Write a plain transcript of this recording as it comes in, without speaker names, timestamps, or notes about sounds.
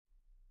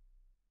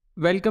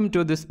Welcome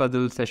to this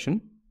puzzle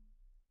session.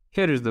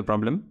 Here is the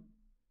problem.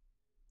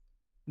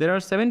 There are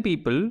 7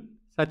 people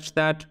such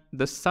that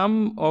the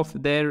sum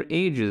of their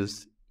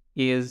ages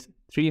is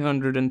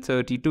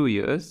 332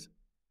 years.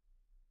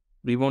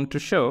 We want to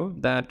show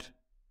that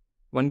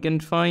one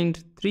can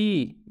find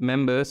 3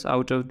 members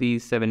out of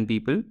these 7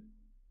 people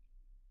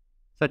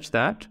such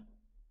that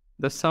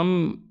the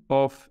sum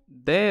of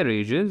their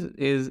ages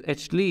is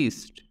at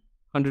least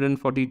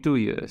 142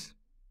 years.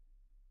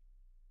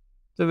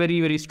 It's a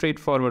very, very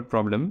straightforward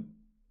problem.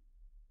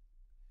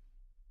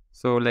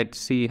 So let's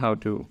see how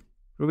to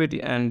prove it.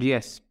 And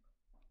yes,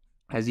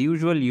 as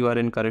usual, you are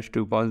encouraged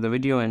to pause the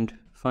video and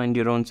find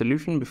your own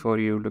solution before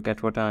you look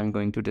at what I'm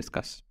going to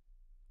discuss.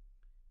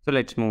 So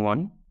let's move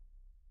on.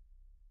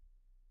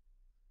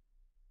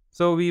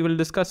 So we will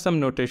discuss some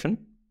notation.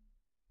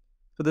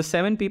 So the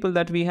 7 people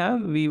that we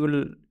have, we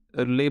will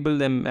label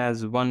them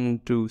as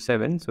 1 to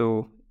 7.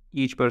 So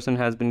each person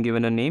has been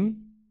given a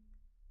name.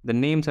 The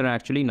names are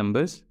actually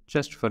numbers,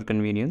 just for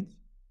convenience.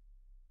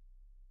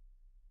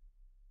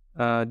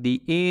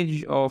 The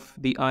age of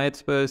the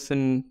ith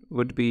person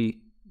would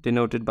be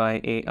denoted by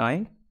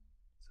AI.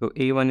 So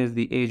A1 is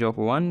the age of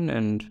 1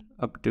 and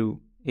up to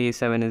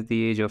A7 is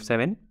the age of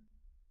 7.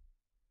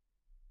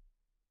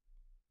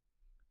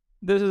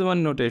 This is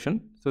one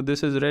notation. So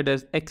this is read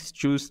as X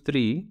choose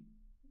 3.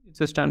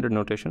 It's a standard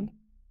notation.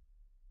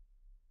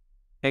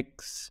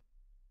 X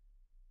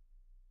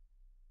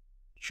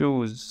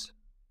choose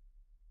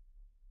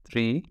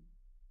 3,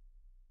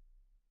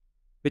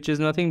 which is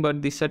nothing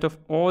but the set of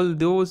all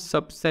those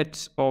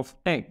subsets of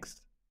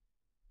X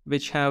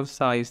which have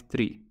size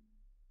 3.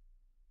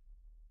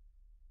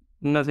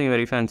 Nothing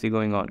very fancy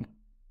going on.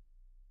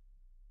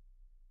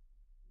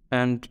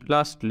 And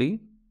lastly,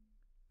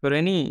 for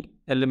any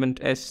element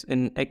S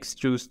in X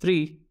choose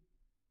 3,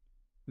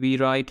 we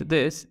write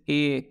this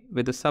A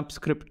with a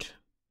subscript,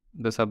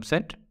 the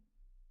subset,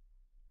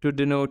 to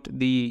denote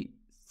the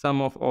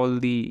sum of all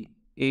the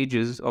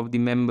ages of the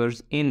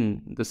members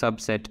in the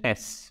subset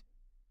S.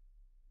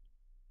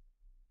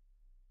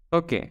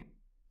 Okay,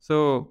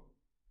 so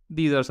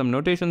these are some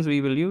notations we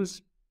will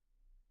use.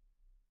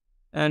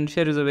 And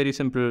here is a very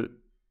simple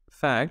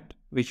fact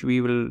which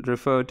we will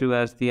refer to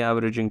as the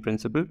averaging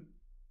principle.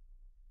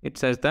 It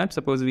says that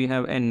suppose we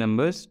have n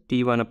numbers,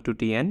 t1 up to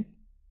tn,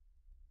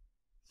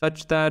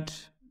 such that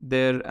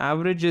their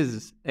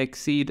averages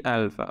exceed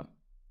alpha.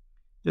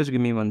 Just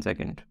give me 1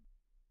 second.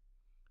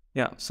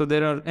 Yeah, so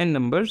there are n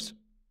numbers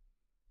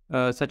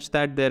such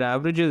that their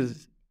average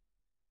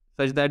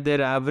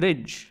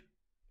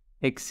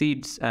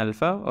exceeds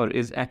alpha or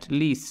is at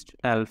least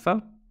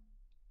alpha,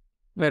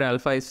 where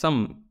alpha is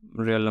some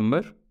real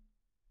number.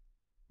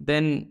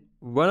 Then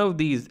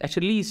at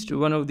least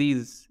one of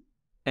these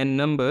n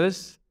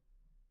numbers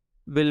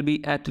will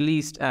be at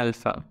least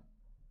alpha.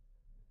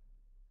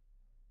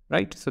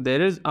 Right? So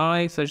there is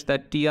I such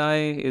that ti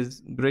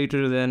is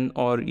greater than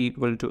or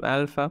equal to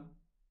alpha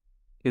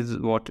is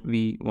what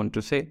we want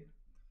to say.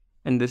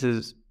 And this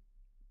is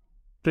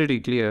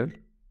pretty clear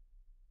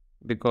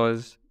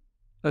because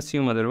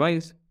assume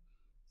otherwise,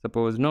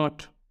 suppose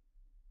not.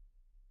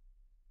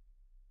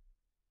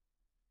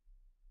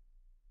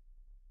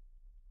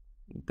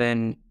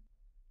 Then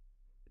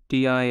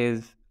ti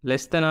is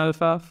less than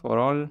alpha for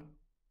all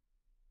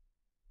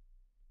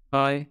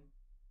I.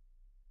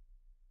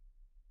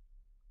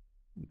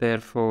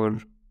 Therefore,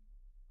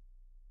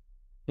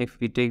 if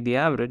we take the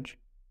average,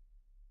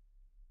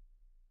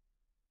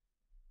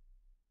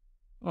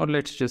 or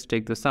let's just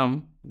take the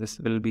sum, this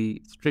will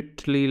be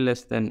strictly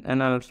less than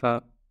n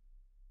alpha,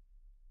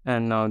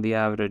 and now the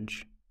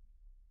average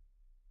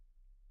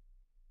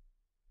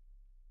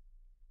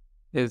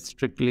is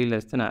strictly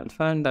less than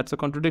alpha, and that's a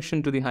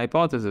contradiction to the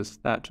hypothesis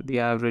that the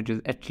average is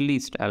at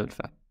least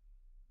alpha.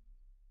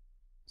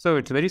 So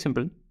it's very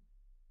simple.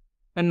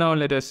 And now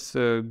let us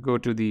go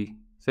to the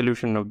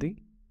solution of the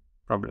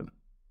problem.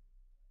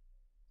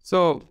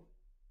 So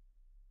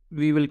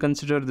we will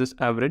consider this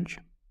average,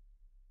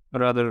 or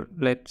rather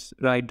let's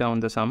write down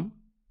the sum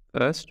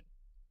first.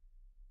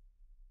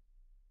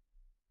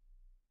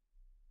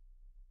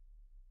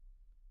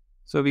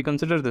 So we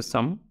consider the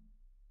sum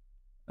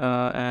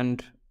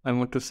and I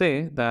want to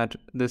say that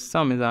this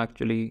sum is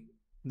actually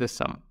this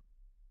sum.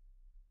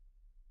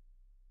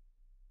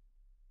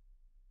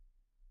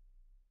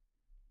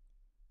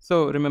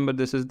 So remember,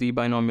 this is the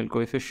binomial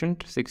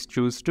coefficient 6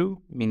 choose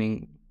 2,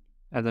 meaning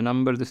as a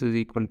number this is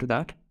equal to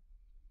that.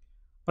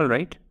 All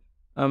right.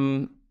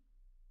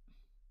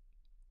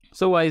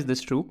 So why is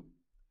this true?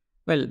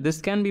 Well, this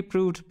can be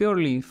proved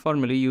purely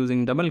formally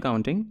using double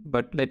counting,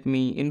 but let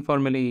me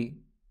informally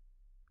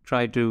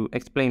try to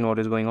explain what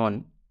is going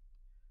on.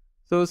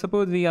 So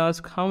suppose we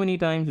ask how many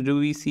times do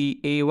we see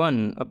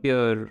A1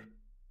 appear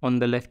on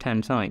the left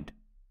hand side.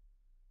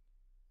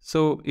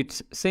 So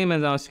it's same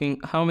as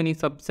asking how many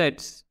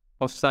subsets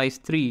of size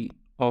 3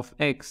 of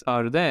X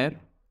are there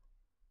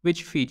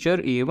which feature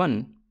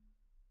A1,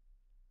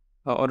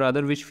 or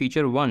rather which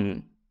feature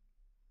 1.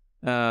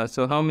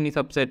 So how many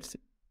subsets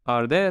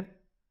are there?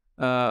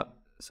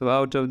 So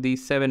out of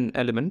these 7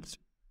 elements,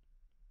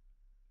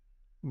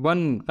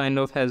 one kind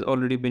of has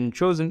already been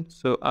chosen.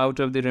 So out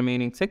of the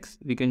remaining 6,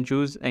 we can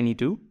choose any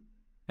 2,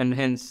 and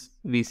hence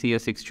we see a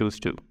 6 choose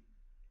 2.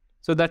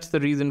 So that's the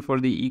reason for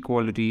the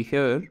equality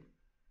here.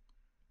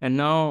 And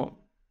now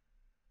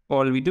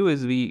all we do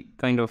is we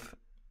kind of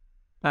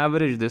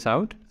average this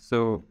out.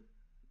 So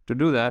to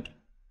do that,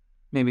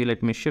 maybe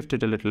let me shift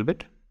it a little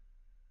bit.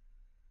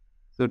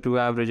 So to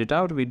average it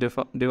out, we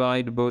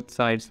divide both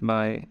sides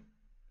by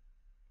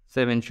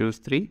 7 choose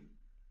 3.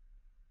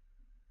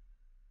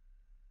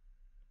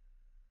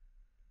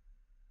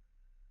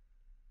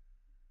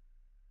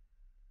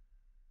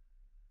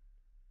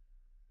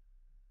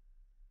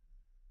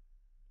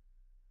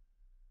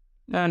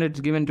 And it's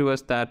given to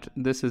us that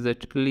this is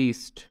at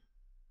least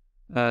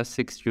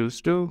 6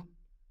 choose 2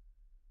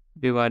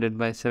 divided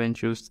by 7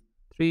 choose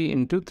 3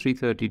 into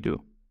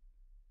 332.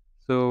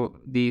 So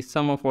the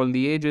sum of all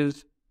the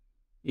ages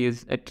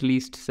is at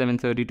least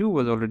 732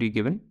 was already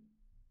given.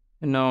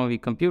 And now we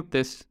compute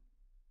this.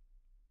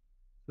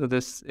 So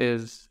this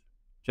is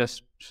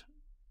just,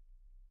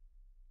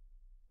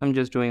 I'm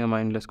just doing a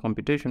mindless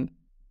computation.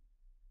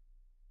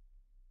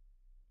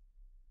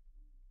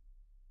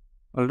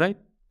 All right.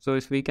 So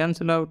if we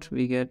cancel out,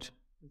 we get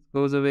this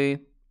goes away,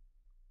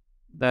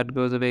 that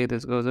goes away,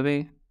 this goes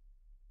away.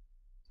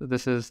 So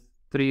this is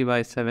 3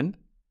 by 7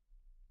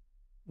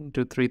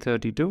 into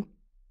 332.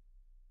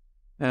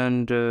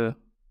 And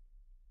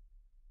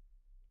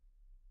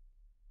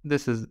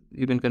this is,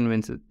 you can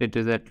convince it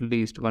is at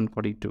least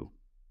 142.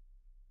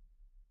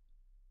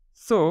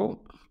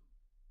 So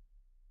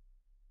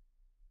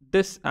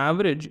this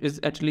average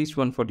is at least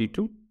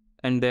 142.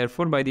 And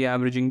therefore, by the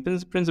averaging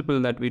principle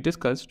that we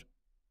discussed,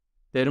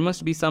 there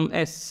must be some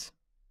S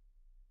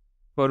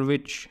for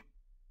which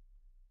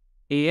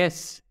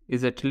AS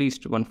is at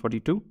least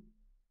 142,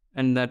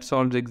 and that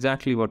solves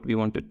exactly what we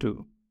wanted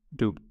to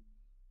do.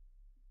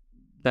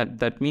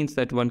 That means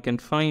that one can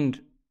find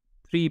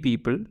 3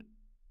 people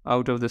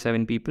out of the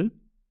 7 people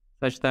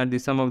such that the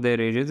sum of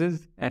their ages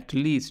is at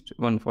least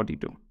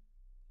 142.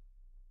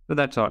 So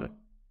that's all.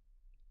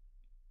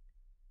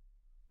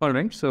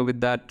 Alright, so with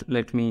that,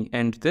 let me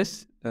end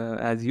this.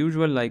 As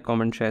usual, like,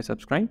 comment, share,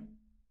 subscribe,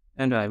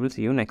 and I will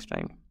see you next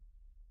time.